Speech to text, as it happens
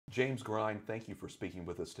James Grein, thank you for speaking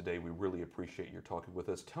with us today. We really appreciate your talking with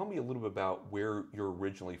us. Tell me a little bit about where you're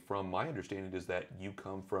originally from. My understanding is that you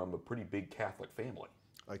come from a pretty big Catholic family.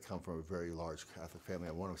 I come from a very large Catholic family.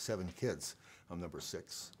 I'm one of 7 kids. I'm number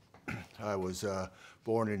 6. I was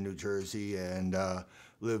born in New Jersey and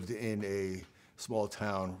lived in a small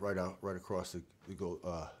town right across the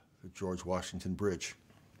George Washington Bridge.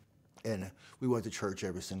 And we went to church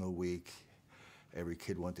every single week. Every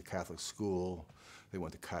kid went to Catholic school. They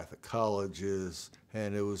went to Catholic colleges,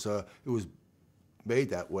 and it was made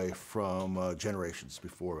that way from generations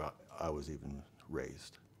before I was even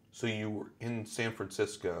raised. So you were in San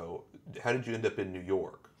Francisco. How did you end up in New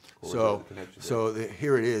York?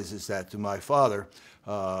 Here it is that my father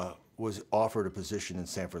was offered a position in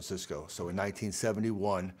San Francisco. So in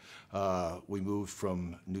 1971, we moved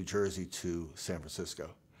from New Jersey to San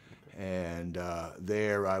Francisco. Okay. And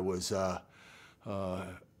there I was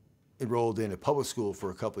enrolled in a public school for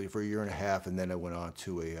a year and a half, and then I went on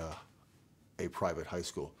to a private high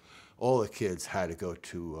school. All the kids had to go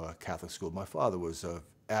to Catholic school. My father was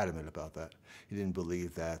adamant about that. He didn't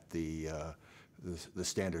believe that the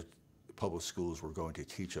standard public schools were going to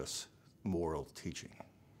teach us moral teaching.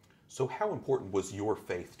 So how important was your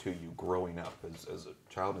faith to you growing up as a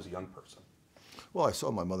child, as a young person? Well, I saw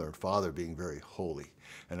my mother and father being very holy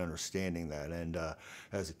and understanding that. And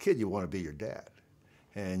as a kid, you want to be your dad.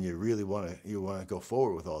 And you really want to go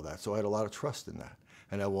forward with all that. So I had a lot of trust in that.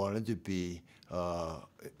 And I wanted to be,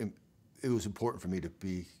 it was important for me to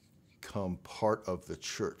become part of the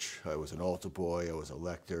church. I was an altar boy, I was a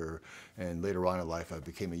lector, and later on in life I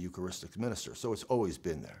became a Eucharistic minister. So it's always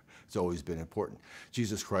been there. It's always been important.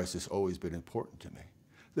 Jesus Christ has always been important to me.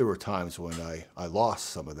 There were times when I lost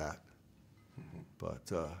some of that,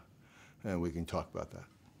 but, and we can talk about that.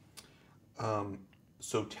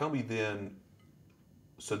 So tell me then,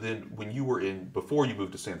 when you were before you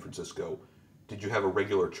moved to San Francisco, did you have a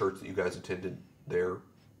regular church that you guys attended there?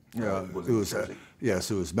 Yeah,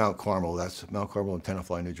 yes, it was Mount Carmel. That's Mount Carmel in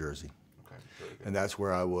Tenafly, New Jersey. Okay, very good. And that's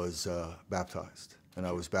where I was baptized. And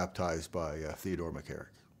I was baptized by Theodore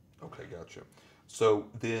McCarrick. Okay, gotcha. So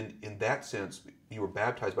then, in that sense, you were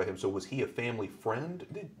baptized by him. So was he a family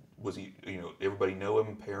friend? Was he, everybody know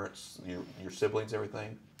him, parents, your siblings,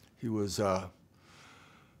 everything? He was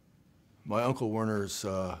my Uncle Werner's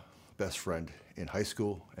best friend in high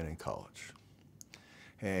school and in college.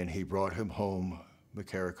 And he brought him home,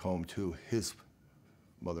 McCarrick home, to his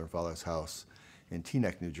mother and father's house in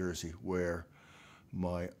Teaneck, New Jersey, where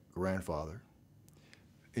my grandfather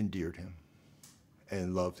endeared him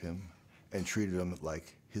and loved him and treated him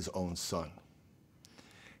like his own son,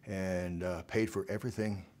 and paid for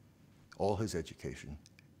everything, all his education,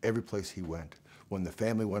 every place he went. When the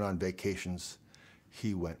family went on vacations,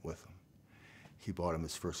 he went with them. He bought him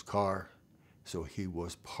his first car, so he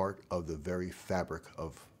was part of the very fabric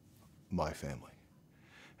of my family.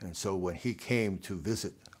 And so when he came to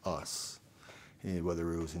visit us,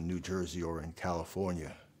 whether it was in New Jersey or in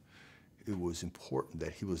California, it was important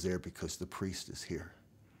that he was there because the priest is here.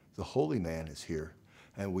 The holy man is here,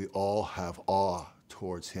 and we all have awe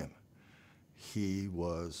towards him. He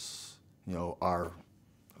was, our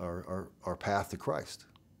path to Christ.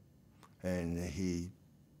 And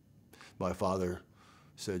my father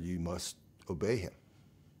said, you must obey him.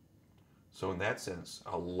 So in that sense,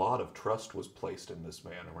 a lot of trust was placed in this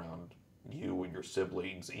man around you and your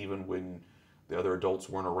siblings, even when the other adults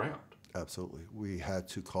weren't around. Absolutely. We had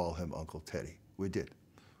to call him Uncle Teddy. We did.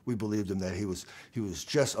 We believed him that he was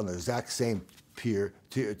just on the exact same tier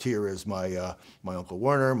as my Uncle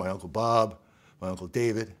Werner, my Uncle Bob, my Uncle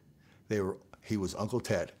David. He was Uncle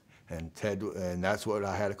Ted, and that's what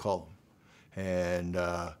I had to call him. And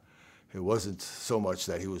it wasn't so much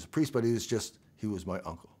that he was a priest, but he was my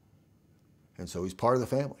uncle. And so he's part of the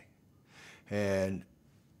family. And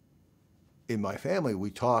in my family,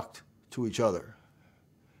 we talked to each other,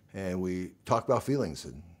 and we talked about feelings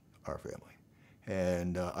in our family.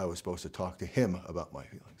 And I was supposed to talk to him about my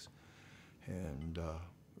feelings. And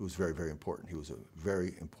it was very, very important. He was a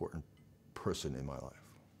very important person in my life.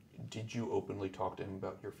 Did you openly talk to him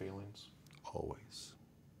about your feelings? Always.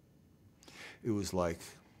 It was like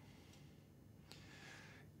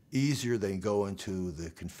easier than going to the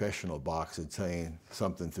confessional box and saying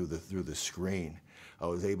something through the screen. I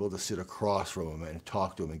was able to sit across from him and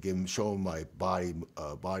talk to him and show him my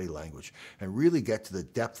body language and really get to the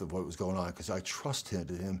depth of what was going on, because I trusted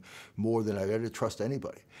him more than I've ever trusted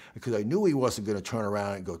anybody. Because I knew he wasn't going to turn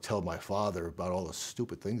around and go tell my father about all the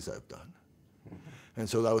stupid things I've done. Mm-hmm. And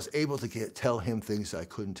so I was able to tell him things I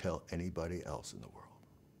couldn't tell anybody else in the world.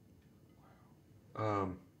 I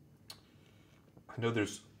know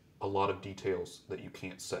there's a lot of details that you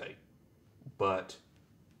can't say, but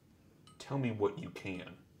tell me what you can.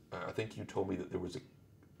 I think you told me that there was a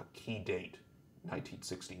key date,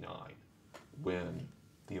 1969, when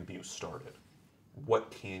the abuse started.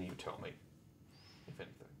 What can you tell me, if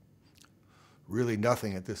anything? Really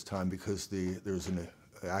nothing at this time, because there's an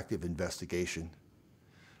active investigation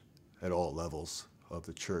at all levels of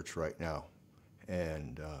the church right now.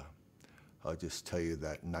 And I'll just tell you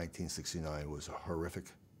that 1969 was a horrific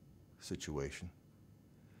situation,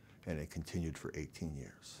 and it continued for 18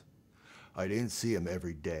 years. I didn't see him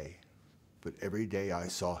every day, but every day I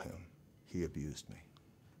saw him, he abused me.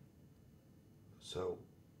 So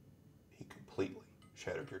he completely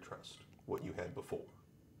shattered your trust, what you had before,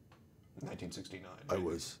 1969.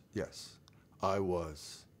 Yes, I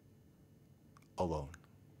was alone.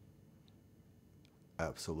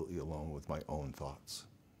 Absolutely alone with my own thoughts.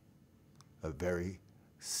 A very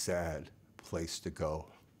sad place to go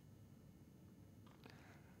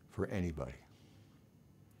for anybody.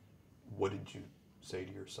 What did you say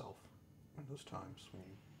to yourself in those times when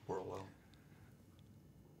you were alone?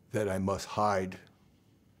 That I must hide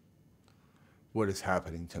what is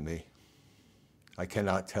happening to me. I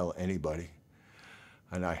cannot tell anybody,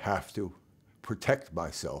 and I have to protect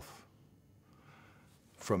myself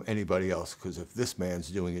from anybody else, because if this man's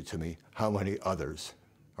doing it to me, how many others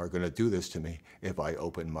are going to do this to me if I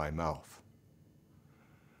open my mouth?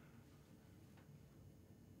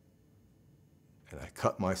 And I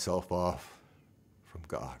cut myself off from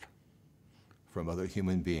God, from other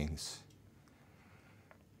human beings,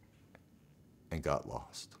 and got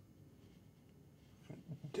lost.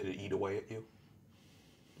 Did it eat away at you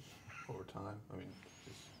over time? I mean,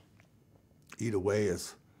 just... Eat away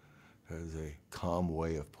is a calm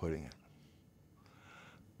way of putting it.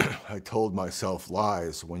 I told myself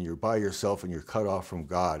lies. When you're by yourself and you're cut off from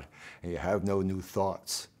God and you have no new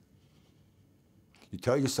thoughts, you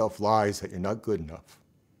tell yourself lies that you're not good enough.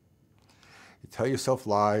 You tell yourself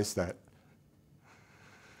lies that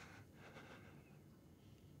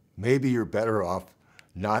maybe you're better off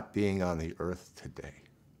not being on the earth today.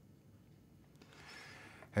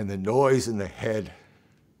 And the noise in the head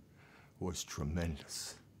was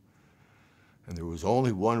tremendous. And there was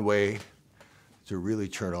only one way to really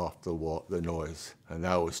turn off the noise, and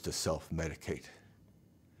that was to self-medicate.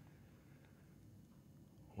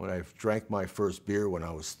 When I drank my first beer when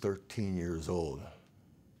I was 13 years old,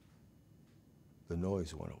 the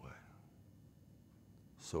noise went away.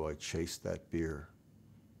 So I chased that beer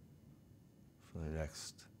for the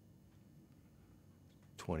next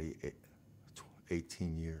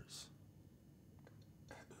 18 years.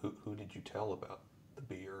 Who did you tell about the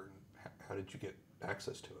beer, and how did you get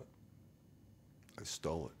access to it? I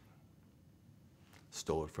stole it.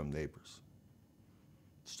 Stole it from neighbors.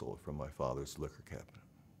 Stole it from my father's liquor cabinet.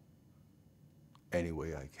 Any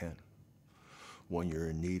way I can. When you're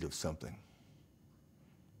in need of something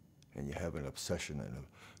and you have an obsession and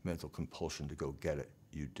a mental compulsion to go get it,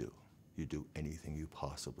 you do. You do anything you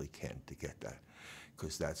possibly can to get that,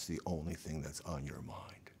 because that's the only thing that's on your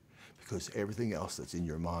mind. Because everything else that's in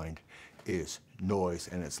your mind is noise,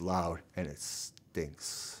 and it's loud, and it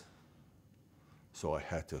stinks. So I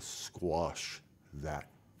had to squash that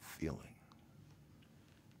feeling.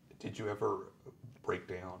 Did you ever break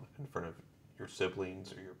down in front of your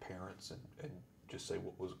siblings or your parents and just say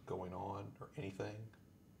what was going on or anything?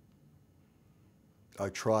 I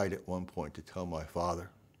tried at one point to tell my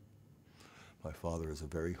father. My father is a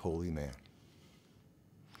very holy man.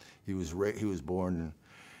 He was born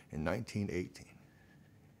in 1918.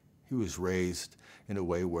 He was raised in a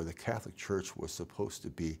way where the Catholic Church was supposed to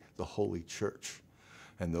be the holy church,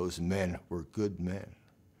 and those men were good men,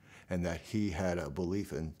 and that he had a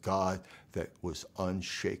belief in God that was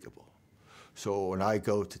unshakable. So when I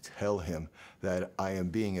go to tell him that I am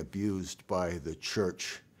being abused by the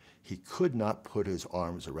church, he could not put his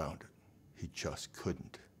arms around it. He just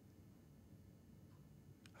couldn't.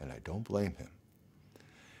 And I don't blame him.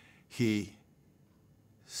 He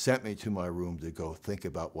sent me to my room to go think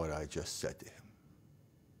about what I just said to him.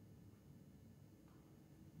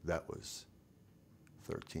 That was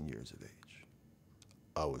 13 years of age.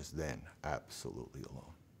 I was then absolutely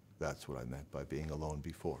alone. That's what I meant by being alone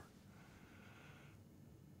before.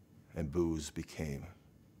 And booze became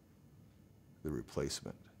the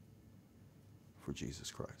replacement for Jesus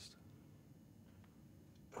Christ.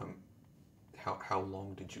 How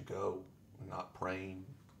long did you go not praying,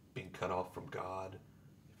 being cut off from God?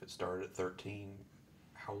 If it started at 13,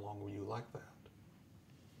 how long were you like that?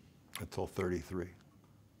 Until 33.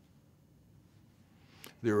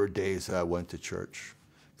 There were days I went to church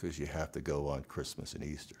because you have to go on Christmas and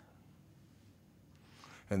Easter.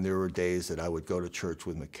 And there were days that I would go to church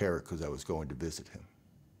with McCarrick because I was going to visit him.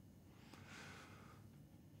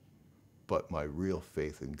 But my real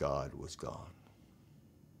faith in God was gone.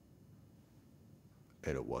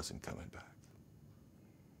 And it wasn't coming back.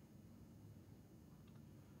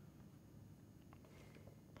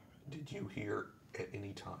 Did you hear at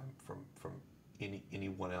any time from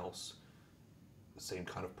anyone else the same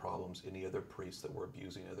kind of problems, any other priests that were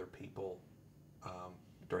abusing other people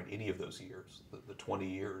during any of those years, the 20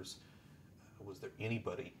 years? Was there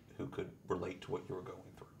anybody who could relate to what you were going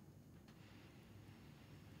through?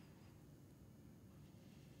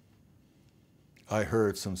 I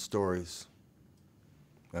heard some stories,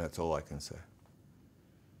 and that's all I can say.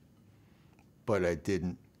 But I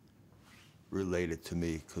didn't relate it to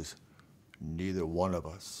me because neither one of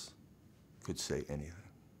us could say anything.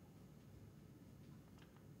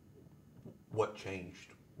 What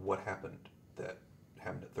changed? What happened that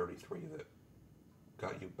happened at 33 that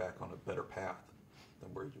got you back on a better path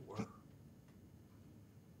than where you were?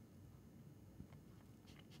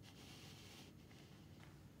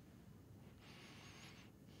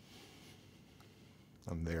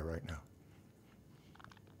 I'm there right now.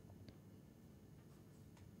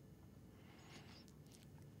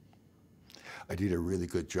 I did a really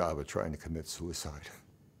good job of trying to commit suicide.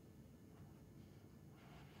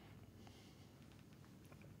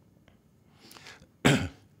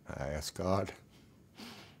 I asked God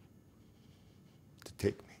to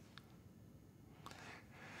take me.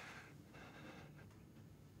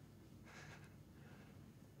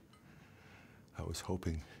 I was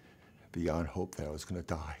hoping beyond hope that I was going to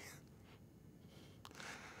die.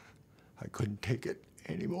 I couldn't take it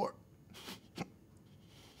anymore.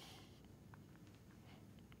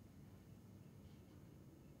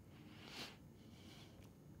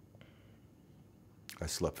 I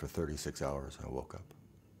slept for 36 hours and I woke up.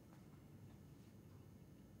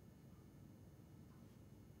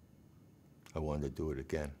 I wanted to do it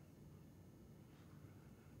again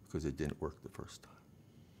because it didn't work the first time.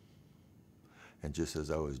 And just as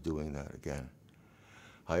I was doing that again,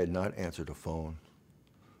 I had not answered a phone,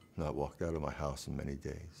 not walked out of my house in many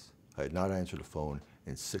days. I had not answered a phone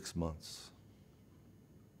in 6 months.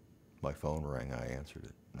 My phone rang, I answered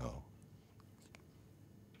it. No.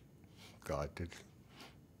 God did.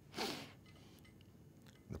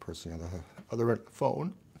 The person on the other end of the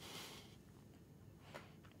phone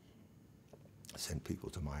sent people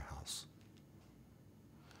to my house.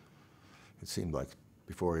 It seemed like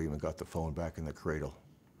before I even got the phone back in the cradle,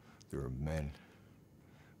 there were men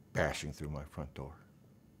bashing through my front door.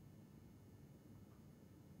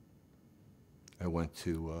 I went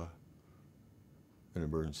to an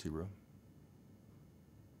emergency room.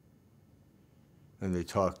 And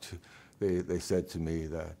they said to me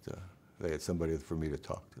that they had somebody for me to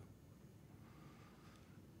talk to.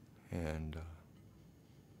 And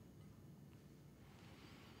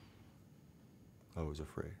I was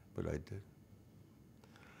afraid, but I did.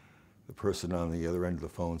 The person on the other end of the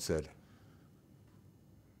phone said,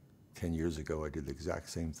 10 years ago, I did the exact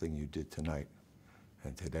same thing you did tonight.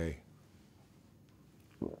 And today,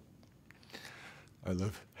 I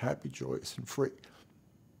live happy, joyous, and free.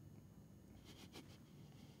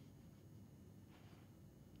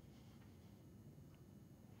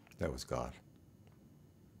 That was God.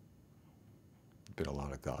 There've been a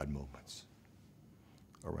lot of God moments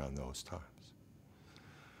around those times.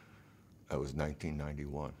 That was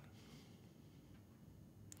 1991.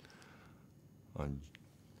 On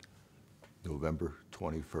November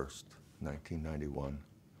 21st, 1991,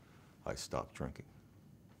 I stopped drinking.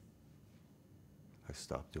 I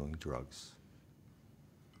stopped doing drugs.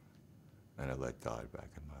 And I let God back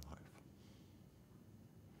in my life.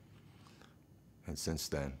 And since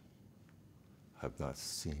then, I've not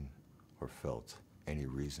seen or felt any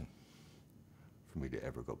reason for me to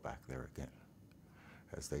ever go back there again.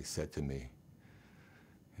 As they said to me,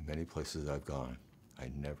 in many places I've gone,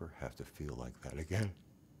 I never have to feel like that again.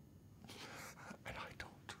 And I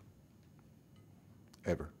don't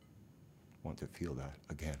ever want to feel that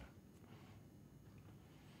again.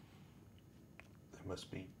 There must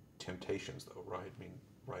be temptations though, right? I mean,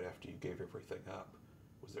 right after you gave everything up,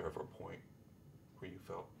 was there ever a point where you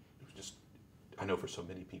felt it was just, I know for so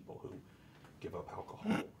many people who give up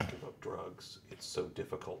alcohol, give up drugs, it's so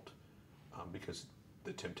difficult because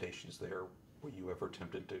the temptation's there. Were you ever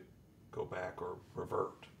tempted to go back or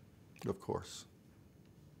revert? Of course.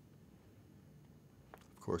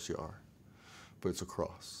 Of course you are. But it's a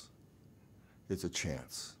cross. It's a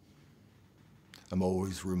chance. I'm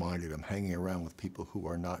always reminded I'm hanging around with people who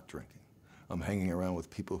are not drinking. I'm hanging around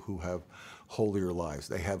with people who have holier lives.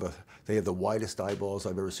 They have the widest eyeballs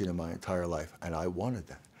I've ever seen in my entire life, and I wanted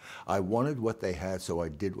that. I wanted what they had, so I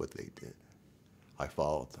did what they did. I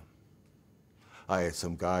followed them. I had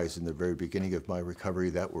some guys in the very beginning of my recovery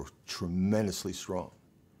that were tremendously strong.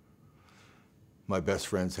 My best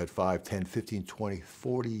friends had 5, 10, 15, 20,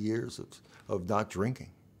 40 years of not drinking.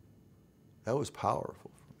 That was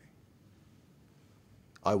powerful for me.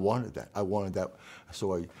 I wanted that. I wanted that.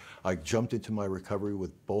 So I jumped into my recovery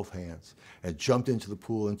with both hands and jumped into the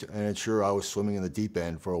pool. And sure, I was swimming in the deep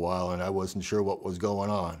end for a while, and I wasn't sure what was going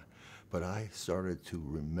on. But I started to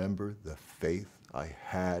remember the faith I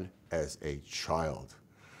had as a child,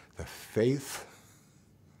 the faith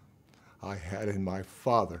I had in my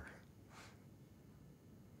Father.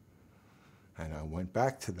 And I went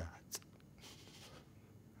back to that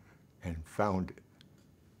and found it.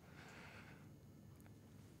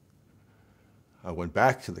 I went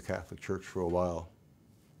back to the Catholic Church for a while,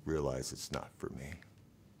 realized it's not for me.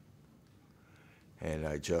 And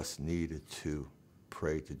I just needed to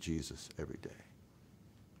pray to Jesus every day.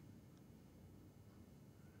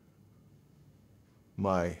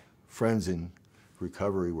 My friends in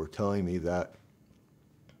recovery were telling me that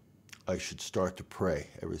I should start to pray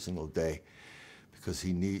every single day because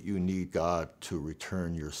you need God to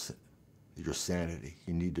return your sanity.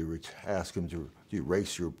 You need to ask him to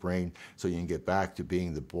erase your brain so you can get back to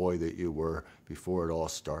being the boy that you were before it all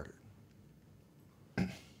started.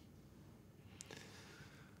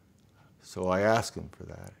 So I ask him for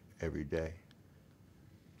that every day.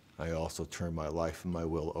 I also turn my life and my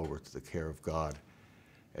will over to the care of God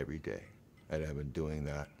every day. And I've been doing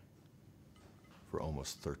that for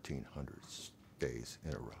almost 1,300 days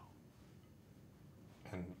in a row.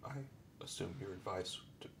 And I assume your advice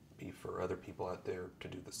to be for other people out there to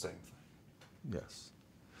do the same thing. Yes.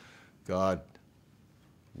 God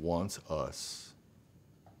wants us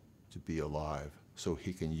to be alive so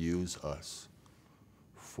he can use us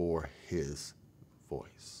for his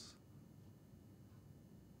voice.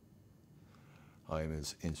 I am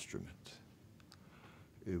his instrument.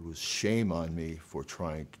 It was shame on me for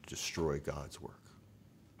trying to destroy God's work.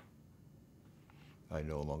 I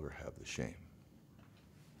no longer have the shame.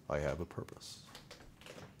 I have a purpose.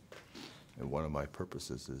 And one of my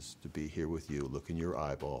purposes is to be here with you, look in your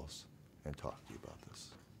eyeballs, and talk to you about this.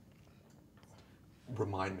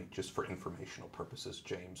 Remind me, just for informational purposes,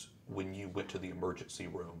 James, when you went to the emergency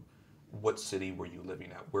room, what city were you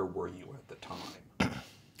living at? Where were you at the time?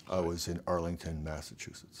 I was in Arlington,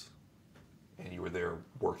 Massachusetts. And you were there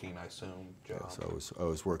working, I assume, job? Yes, I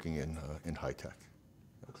was working in high tech.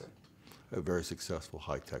 Okay. A very successful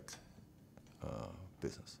high tech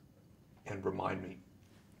business. And remind me,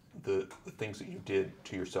 the things that you did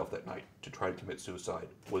to yourself that night to try to commit suicide,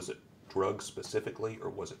 was it drugs specifically, or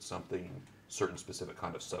was it something, certain specific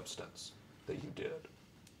kind of substance that you did?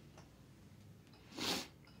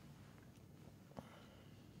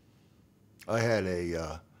 I had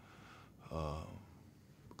a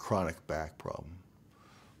chronic back problem.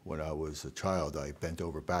 When I was a child, I bent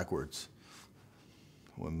over backwards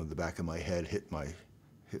when the back of my head hit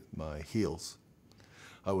my heels.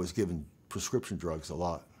 I was given prescription drugs a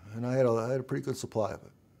lot, and I had a pretty good supply of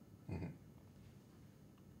it. Mm-hmm.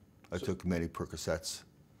 I took many Percocets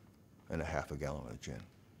and a half a gallon of gin.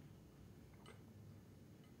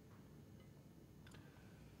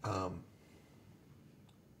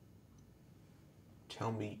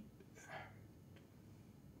 Tell me,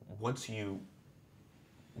 once you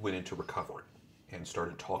went into recovery and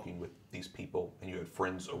started talking with these people and you had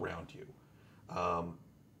friends around you,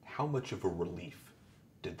 how much of a relief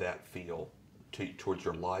did that feel towards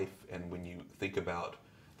your life? And when you think about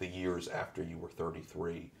the years after you were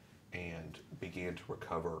 33 and began to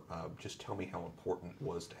recover, just tell me how important it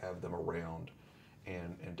was to have them around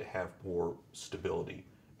and to have more stability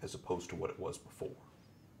as opposed to what it was before.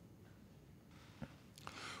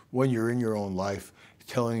 When you're in your own life,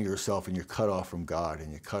 telling yourself and you're cut off from God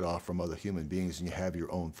and you're cut off from other human beings and you have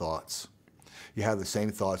your own thoughts. You have the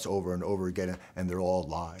same thoughts over and over again, and they're all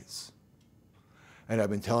lies. And I've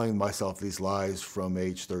been telling myself these lies from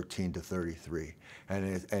age 13 to 33,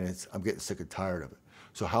 and I'm getting sick and tired of it.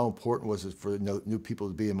 So how important was it for new people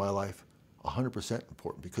to be in my life? 100%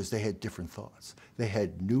 important, because they had different thoughts. They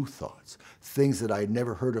had new thoughts, things that I had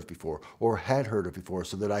never heard of before or had heard of before,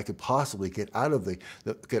 so that I could possibly get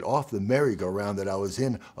off the merry-go-round that I was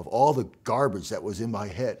in of all the garbage that was in my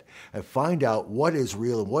head and find out what is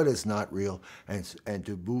real and what is not real, and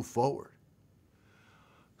to move forward.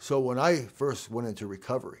 So when I first went into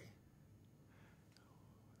recovery,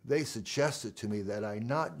 they suggested to me that I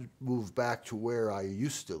not move back to where I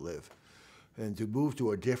used to live, and to move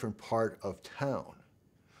to a different part of town,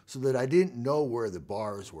 so that I didn't know where the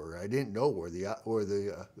bars were. I didn't know where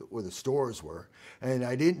the stores were, and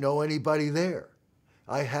I didn't know anybody there.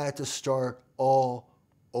 I had to start all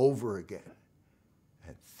over again.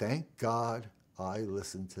 And thank God I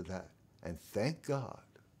listened to that. And thank God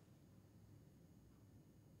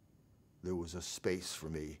there was a space for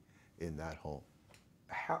me in that home.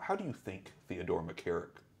 How do you think Theodore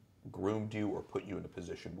McCarrick groomed you or put you in a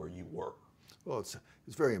position where you were? Well, it's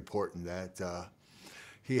very important that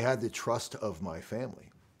he had the trust of my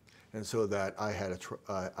family, and so that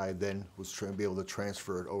I then was trying to be able to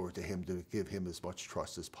transfer it over to him to give him as much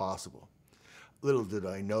trust as possible. Little did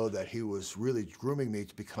I know that he was really grooming me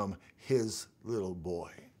to become his little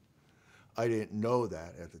boy. I didn't know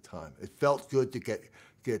that at the time. It felt good to get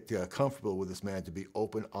comfortable with this man, to be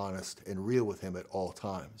open, honest, and real with him at all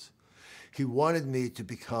times. He wanted me to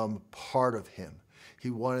become part of him.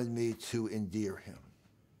 He wanted me to endear him.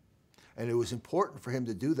 And it was important for him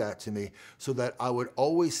to do that to me so that I would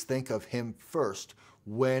always think of him first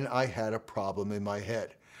when I had a problem in my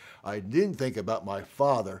head. I didn't think about my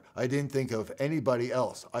father. I didn't think of anybody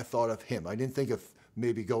else. I thought of him. I didn't think of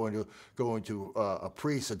maybe going to a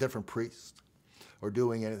priest, a different priest, or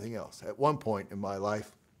doing anything else. At one point in my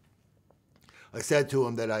life, I said to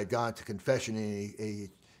him that I'd gone to confession, and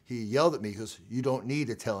he yelled at me because you don't need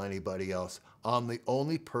to tell anybody else. I'm the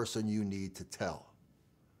only person you need to tell.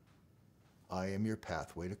 I am your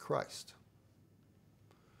pathway to Christ.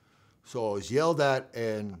 So I was yelled at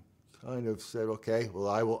and kind of said, okay, well,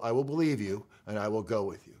 I will believe you and I will go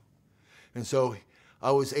with you. And so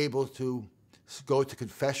I was able to go to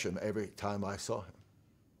confession every time I saw him.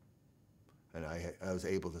 And I was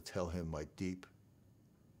able to tell him my deep,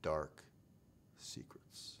 dark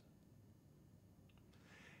secrets.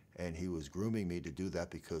 And he was grooming me to do that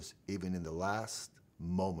because even in the last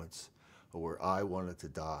moments where I wanted to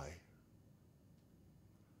die,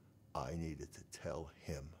 I needed to tell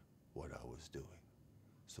him what I was doing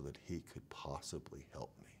so that he could possibly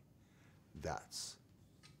help me. That's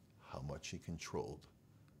how much he controlled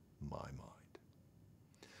my mind.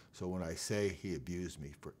 So when I say he abused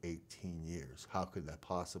me for 18 years, how could that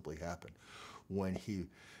possibly happen when he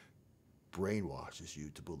brainwashes you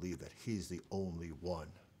to believe that he's the only one?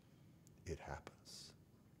 It happens.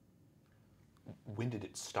 When did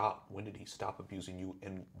it stop? When did he stop abusing you,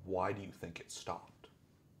 and why do you think it stopped?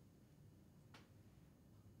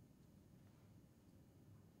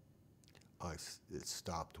 It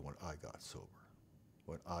stopped when I got sober,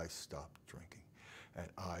 when I stopped drinking, and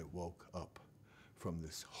I woke up from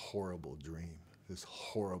this horrible dream, this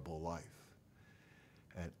horrible life,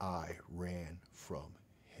 and I ran from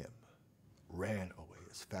him, ran away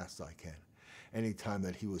as fast as I can. Anytime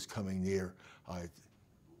that he was coming near, I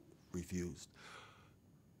refused.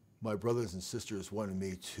 My brothers and sisters wanted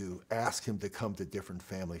me to ask him to come to different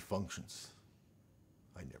family functions.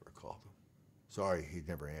 I never called him. Sorry, he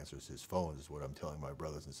never answers his phone, is what I'm telling my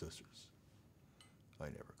brothers and sisters. I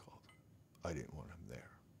never called him. I didn't want him there.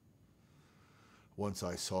 Once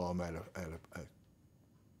I saw him at a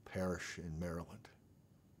parish in Maryland.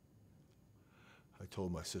 I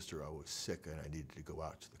told my sister I was sick and I needed to go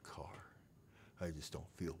out to the car. I just don't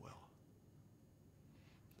feel well.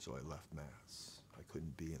 So I left Mass. I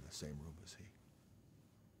couldn't be in the same room as he.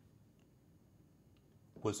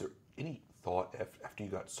 Was there any thought after you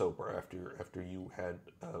got sober, after you had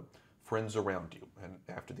friends around you, and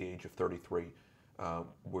after the age of 33,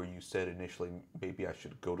 where you said initially, maybe I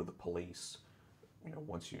should go to the police? You know,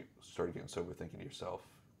 once you started getting sober, thinking to yourself,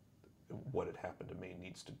 what had happened to me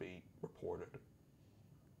needs to be reported.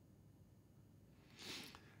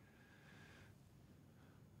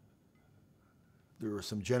 There were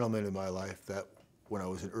some gentlemen in my life that, when I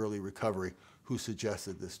was in early recovery, who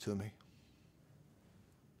suggested this to me.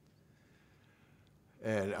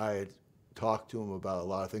 And I had talked to them about a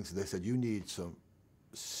lot of things, and they said, you need some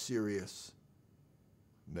serious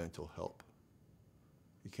mental help.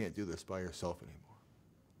 You can't do this by yourself anymore.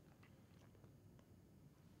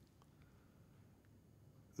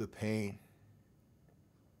 The pain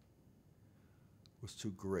was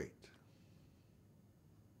too great.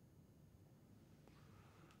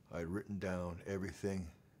 I'd written down everything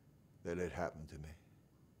that had happened to me.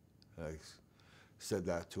 I said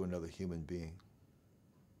that to another human being.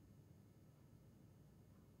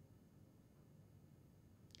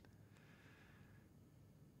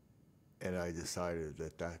 And I decided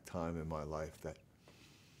at that time in my life that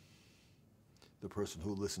the person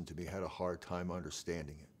who listened to me had a hard time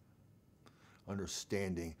understanding it,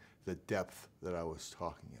 understanding the depth that I was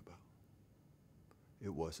talking about.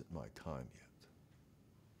 It wasn't my time yet.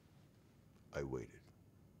 I waited.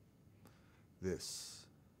 this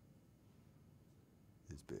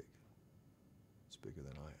is big. It's bigger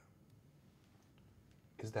than I am.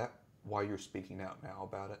 Is that why you're speaking out now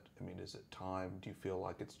about it? I mean, is it time? Do you feel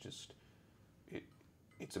like it's just,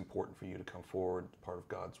 it's important for you to come forward, part of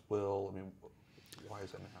God's will? I mean, why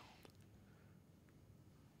is it now?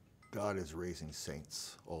 God is raising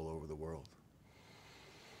saints all over the world.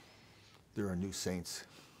 There are new saints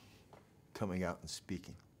coming out and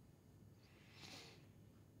speaking.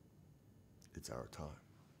 It's our time.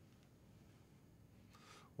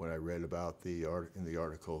 When I read about in the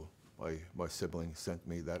article, my sibling sent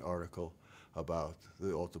me that article about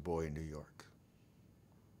the altar boy in New York.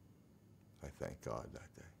 I thank God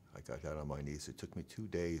that day. I got down on my knees. It took me 2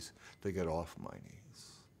 days to get off my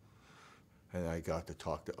knees. And I got to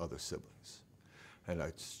talk to other siblings. And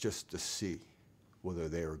it's just to see whether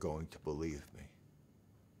they were going to believe me.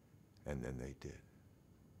 And then they did.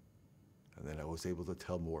 And then I was able to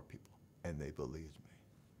tell more people, and they believed me.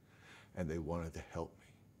 And they wanted to help me.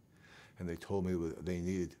 And they told me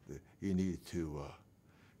you need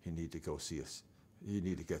to go see us. You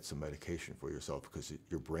need to get some medication for yourself because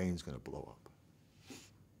your brain's going to blow up.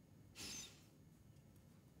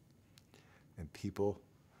 And people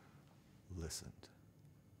listened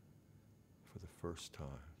for the first time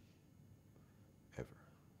ever.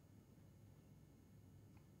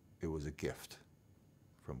 It was a gift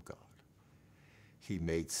from God. He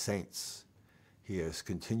made saints. He has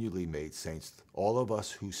continually made saints. All of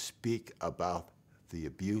us who speak about the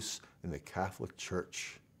abuse in the Catholic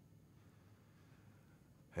Church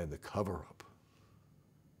and the cover-up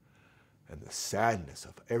and the sadness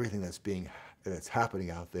of everything that's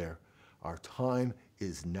happening out there, our time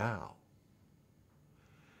is now.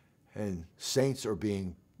 And saints are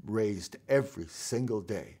being raised every single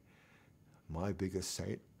day. My biggest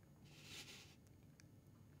saint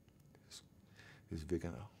is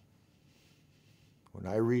Vigano. When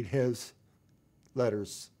I read his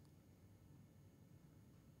letters,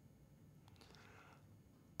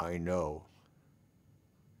 I know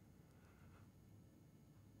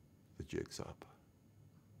the jig's up.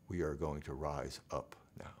 We are going to rise up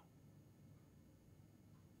now.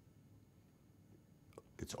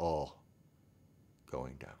 It's all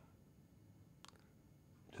going down.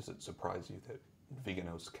 Does it surprise you that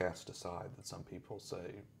Vigano's cast aside, that some people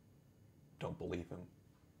say don't believe him?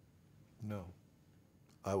 No.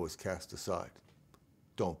 I was cast aside.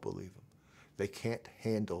 Don't believe them. They can't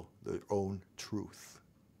handle their own truth.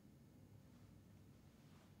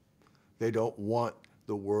 They don't want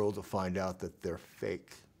the world to find out that they're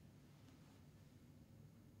fake.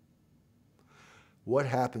 What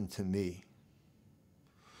happened to me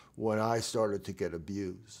when I started to get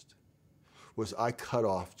abused was I cut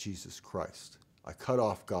off Jesus Christ. I cut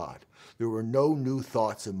off God. There were no new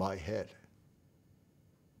thoughts in my head.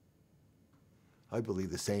 I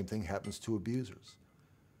believe the same thing happens to abusers.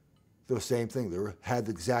 The same thing. They had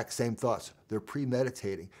the exact same thoughts. They're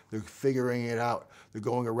premeditating. They're figuring it out. They're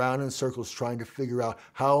going around in circles trying to figure out,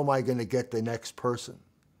 how am I going to get the next person?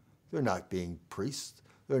 They're not being priests.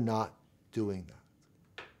 They're not doing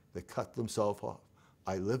that. They cut themselves off.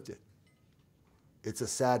 I lived it. It's a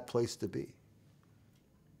sad place to be.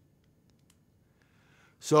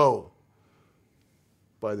 So,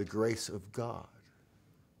 by the grace of God,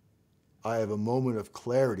 I have a moment of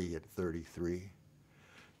clarity at 33,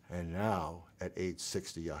 and now at age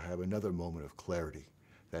 60, I have another moment of clarity.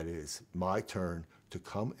 That it is my turn to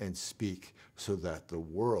come and speak so that the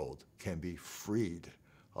world can be freed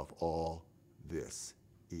of all this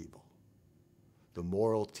evil. The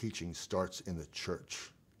moral teaching starts in the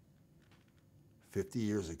church. 50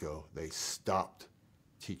 years ago, they stopped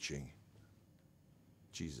teaching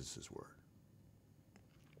Jesus' word.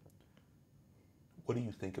 What do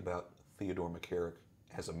you think about Theodore McCarrick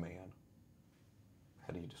as a man?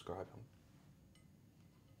 How do you describe him?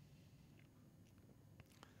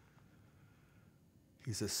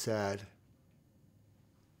 He's a sad,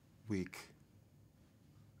 weak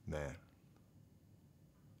man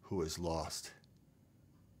who has lost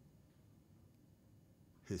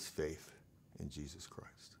his faith in Jesus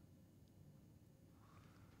Christ.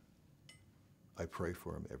 I pray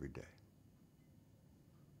for him every day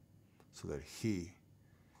so that he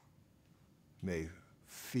may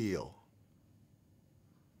feel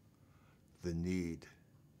the need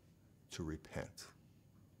to repent,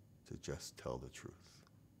 to just tell the truth,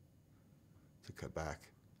 to come back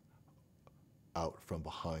out from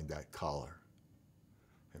behind that collar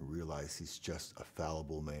and realize he's just a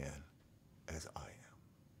fallible man as I am.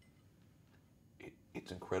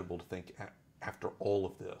 It's incredible to think after all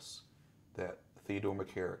of this that Theodore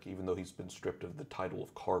McCarrick, even though he's been stripped of the title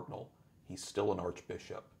of cardinal, he's still an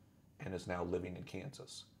archbishop, and is now living in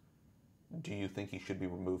Kansas. Do you think he should be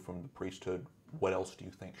removed from the priesthood? What else do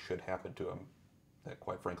you think should happen to him that,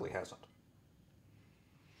 quite frankly, hasn't?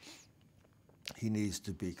 He needs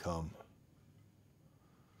to be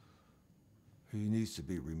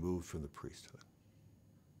removed from the priesthood.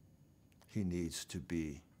 He needs to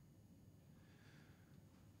be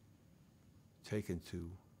taken to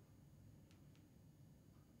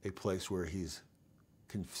a place where he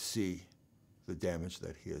can see the damage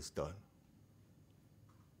that he has done.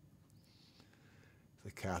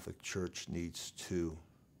 The Catholic Church needs to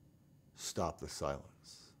stop the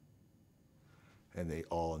silence, and they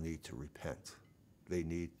all need to repent. They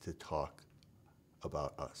need to talk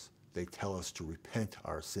about us. They tell us to repent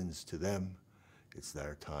our sins to them. It's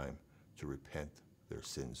their time to repent their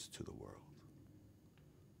sins to the world.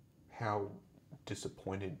 How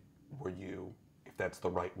disappointed were you, if that's the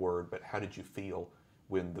right word, but how did you feel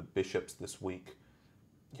when the bishops this week,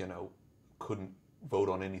 couldn't vote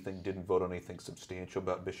on anything, didn't vote on anything substantial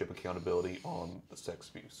about bishop accountability on the sex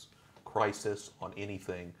abuse crisis, on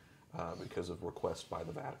anything, because of requests by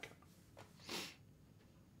the Vatican?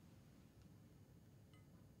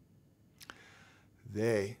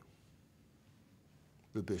 They,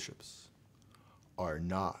 the bishops, are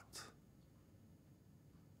not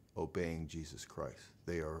obeying Jesus Christ.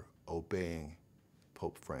 They are obeying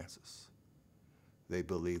Pope Francis. They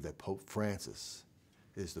believe that Pope Francis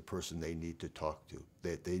is the person they need to talk to,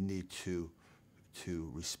 that they need to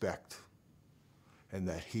respect, and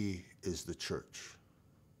that he is the church.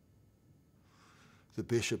 The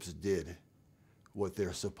bishops did what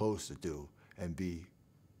they're supposed to do and be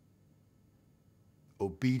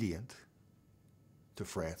obedient to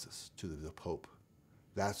Francis, to the Pope.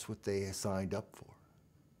 That's what they signed up for.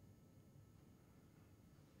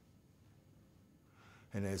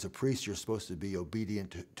 And as a priest, you're supposed to be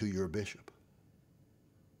obedient to your bishop.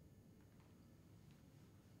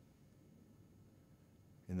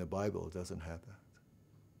 In the Bible, it doesn't have that.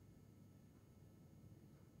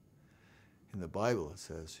 In the Bible, it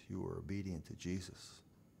says you are obedient to Jesus.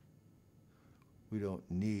 We don't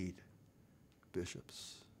need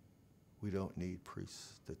bishops. We don't need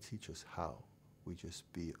priests to teach us how. We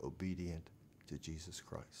just be obedient to Jesus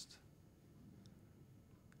Christ.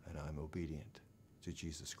 And I'm obedient to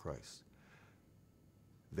Jesus Christ.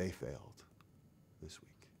 They failed this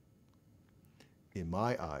week. In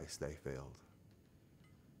my eyes, they failed.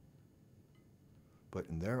 But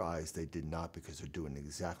in their eyes, they did not, because they're doing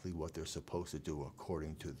exactly what they're supposed to do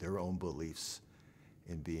according to their own beliefs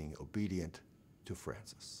in being obedient to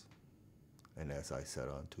Francis. And as I said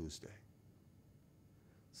on Tuesday,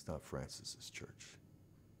 it's not Francis's church,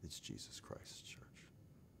 it's Jesus Christ's church.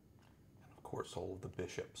 And of course, all of the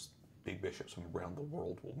bishops, big bishops from around the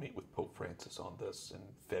world, will meet with Pope Francis on this in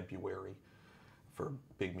February for a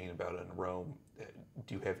big meeting about it in Rome.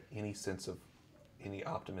 Do you have any sense of any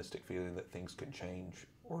optimistic feeling that things can change,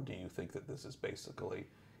 or do you think that this is basically,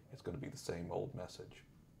 it's going to be the same old message?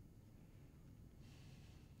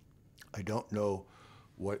 I don't know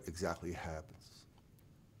what exactly happens.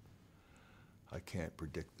 I can't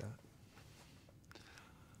predict that.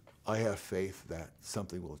 I have faith that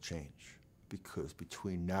something will change, because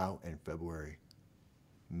between now and February,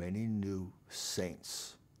 many new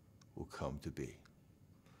saints will come to be.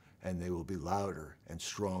 And they will be louder and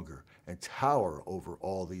stronger and tower over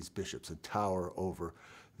all these bishops and tower over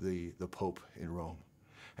the Pope in Rome.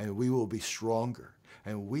 And we will be stronger.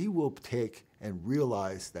 And we will take and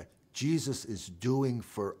realize that Jesus is doing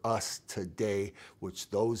for us today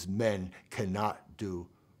which those men cannot do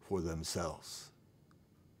for themselves.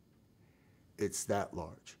 It's that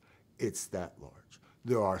large. It's that large.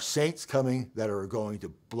 There are saints coming that are going to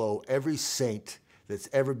blow every saint that's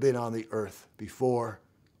ever been on the earth before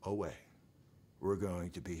away. We're going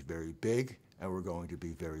to be very big, and we're going to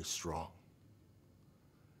be very strong.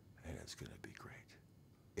 And it's going to be great.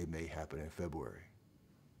 It may happen in February,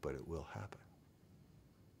 but it will happen.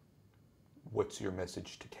 What's your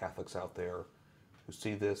message to Catholics out there who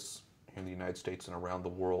see this in the United States and around the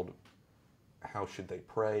world? How should they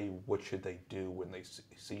pray? What should they do when they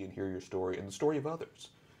see and hear your story and the story of others?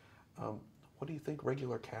 What do you think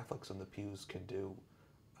regular Catholics in the pews can do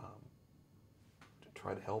to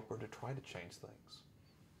try to help or to try to change things?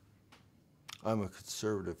 I'm a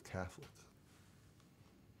conservative Catholic.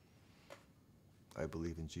 I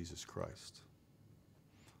believe in Jesus Christ.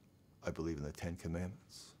 I believe in the Ten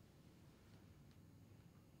Commandments.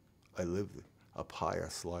 I live a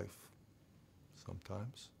pious life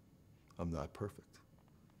sometimes. I'm not perfect.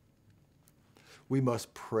 We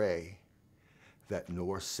must pray that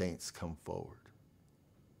more saints come forward.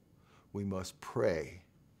 We must pray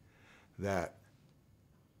that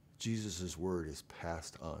Jesus' word is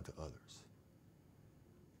passed on to others.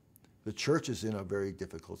 The church is in a very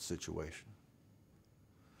difficult situation.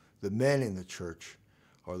 The men in the church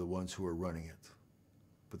are the ones who are running it,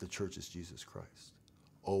 but the church is Jesus Christ.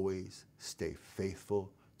 Always stay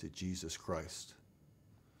faithful to Jesus Christ.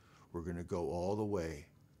 We're going to go all the way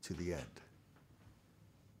to the end,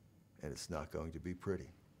 and it's not going to be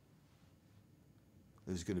pretty.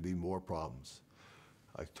 There's going to be more problems.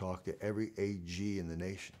 I've talked to every AG in the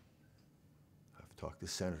nation. I've talked to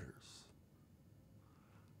senators.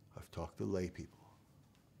 I've talked to lay people.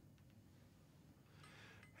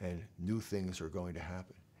 And new things are going to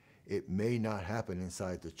happen. It may not happen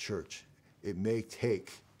inside the church. It may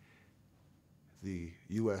take the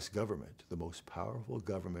U.S. government, the most powerful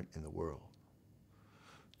government in the world,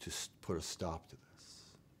 to put a stop to this.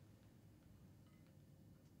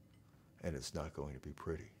 And it's not going to be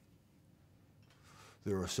pretty.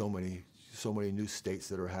 There are so many new states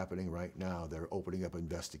that are happening right now that are opening up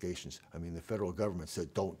investigations. I mean, the federal government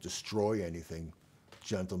said, don't destroy anything,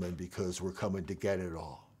 gentlemen, because we're coming to get it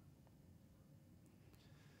all.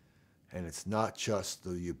 And it's not just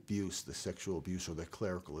the abuse, the sexual abuse or the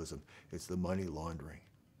clericalism, it's the money laundering.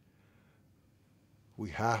 We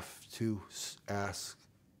have to ask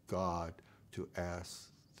God to ask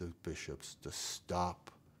the bishops to stop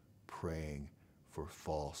praying for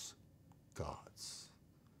false gods.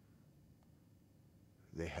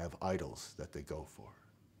 They have idols that they go for.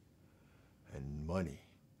 And money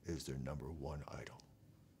is their number one idol.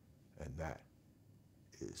 And that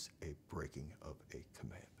is a breaking of a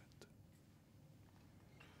commandment.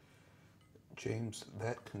 James,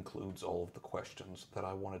 that concludes all of the questions that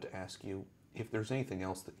I wanted to ask you. If there's anything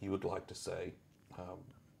else that you would like to say,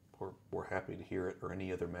 we're happy to hear it, or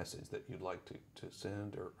any other message that you'd like to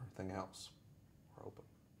send, or anything else. We're open.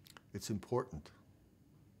 It's important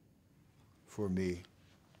for me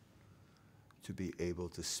to be able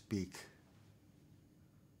to speak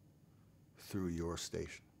through your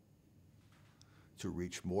station, to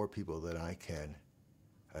reach more people than I can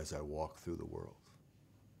as I walk through the world.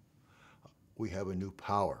 We have a new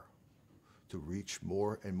power to reach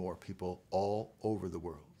more and more people all over the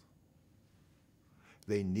world.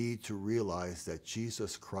 They need to realize that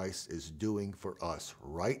Jesus Christ is doing for us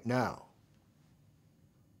right now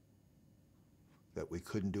that we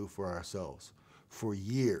couldn't do for ourselves. For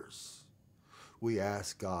years, we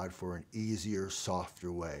asked God for an easier,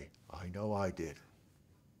 softer way. I know I did.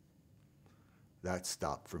 That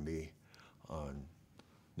stopped for me on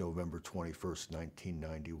November 21st,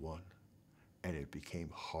 1991, and it became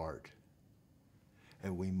hard.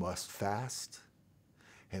 And we must fast,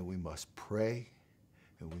 and we must pray,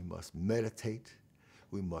 and we must meditate.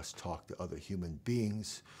 We must talk to other human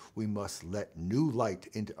beings. We must let new light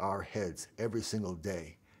into our heads every single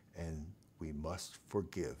day, and we must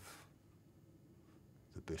forgive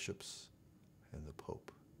the bishops and the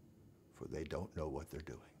Pope, for they don't know what they're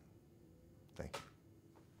doing. Thank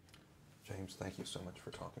you. James, thank you so much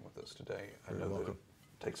for talking with us today. I You're know welcome. that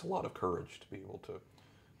it takes a lot of courage to be able to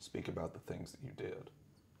speak about the things that you did.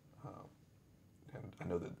 And I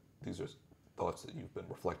know that these are thoughts that you've been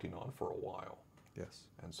reflecting on for a while. Yes.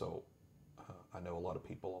 And so I know a lot of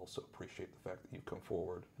people also appreciate the fact that you've come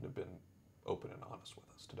forward and have been open and honest with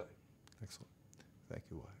us today. Excellent. Thank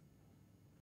you, Wyatt.